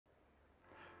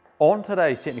On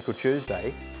today's Technical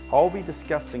Tuesday, I'll be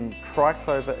discussing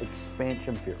Clover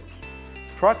expansion ferrules.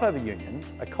 Clover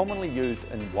unions are commonly used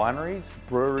in wineries,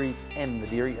 breweries and the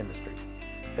dairy industry.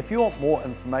 If you want more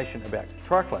information about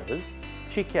Clovers,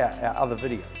 check out our other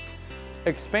videos.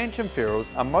 Expansion ferrules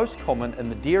are most common in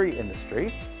the dairy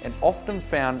industry and often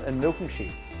found in milking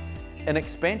sheds. An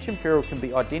expansion ferrule can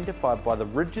be identified by the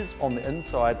ridges on the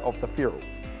inside of the ferrule.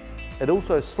 It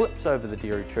also slips over the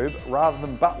dairy tube rather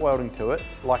than butt welding to it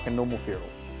like a normal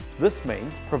ferrule. This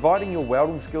means, providing your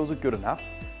welding skills are good enough,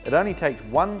 it only takes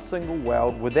one single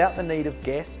weld without the need of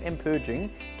gas and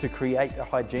purging to create a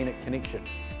hygienic connection.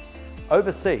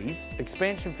 Overseas,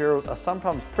 expansion ferrules are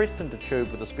sometimes pressed into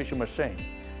tube with a special machine,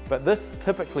 but this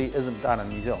typically isn't done in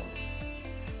New Zealand.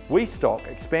 We stock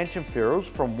expansion ferrules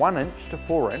from 1 inch to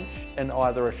 4 inch in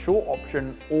either a short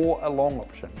option or a long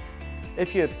option.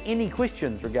 If you have any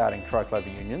questions regarding Clover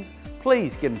unions,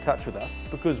 please get in touch with us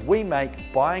because we make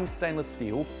buying stainless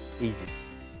steel easy.